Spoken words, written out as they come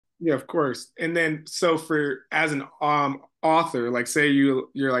Yeah, of course. And then so for as an author, like say you're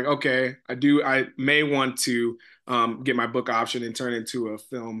like, okay, I may want to get my book option and turn it into a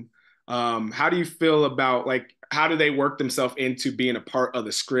film. How do you feel about like how do they work themselves into being a part of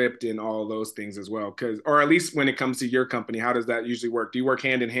the script and all those things as well? Because or at least when it comes to your company, how does that usually work? Do you work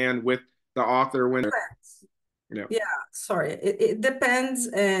hand in hand with the author when Depends. you know? Yeah, sorry. It depends.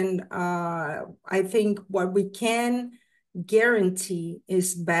 And I think what we can guarantee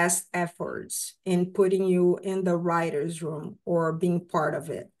is best efforts in putting you in the writer's room or being part of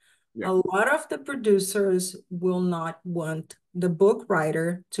it. Yeah, A lot of the producers will not want the book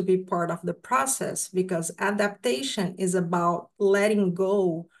writer to be part of the process because adaptation is about letting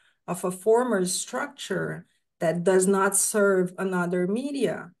go of a former structure that does not serve another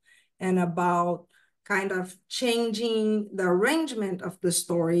media and about kind of changing the arrangement of the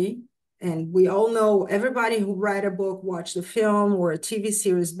story. And we all know everybody who write a book, watch the film or a TV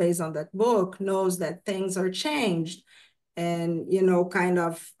series based on that book knows that things are changed and, you know, kind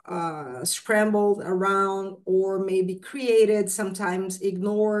of scrambled around or maybe created, sometimes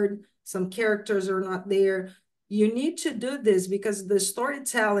ignored. Some characters are not there. You need to do this because the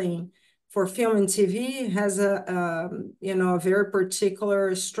storytelling for film and TV has you know, a very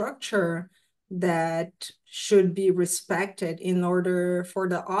particular structure that should be respected in order for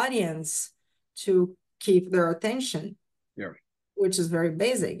the audience to keep their attention, yeah, which is very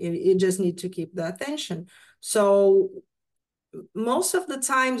basic. You just need to keep the attention. So most of the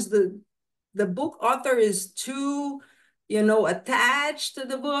times the book author is too, you know, attached to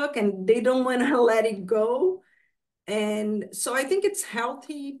the book and they don't want to let it go. And so I think it's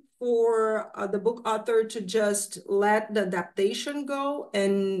healthy for the book author to just let the adaptation go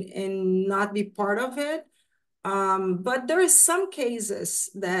and not be part of it. But there is some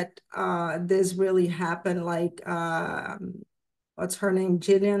cases that this really happened, like what's her name,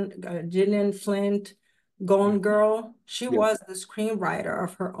 Gillian Flint, Gone Girl. She yeah, was the screenwriter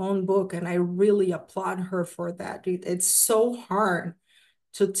of her own book, and I really applaud her for that. It's so hard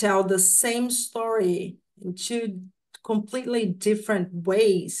to tell the same story in two completely different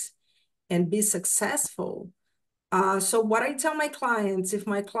ways and be successful. So what I tell my clients, if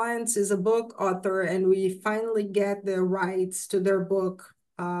my clients is a book author and we finally get the rights to their book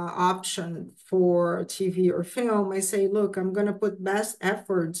option for TV or film, I say, look, I'm going to put best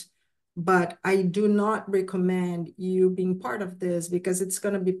efforts, but I do not recommend you being part of this because it's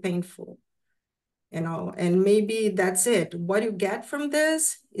going to be painful, you know, and maybe that's it. What you get from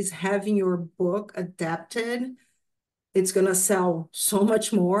this is having your book adapted. It's going to sell so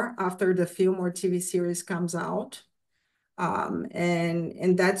much more after the film or TV series comes out.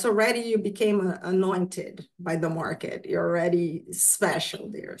 And that's already you became anointed by the market. You're already special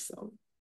there. So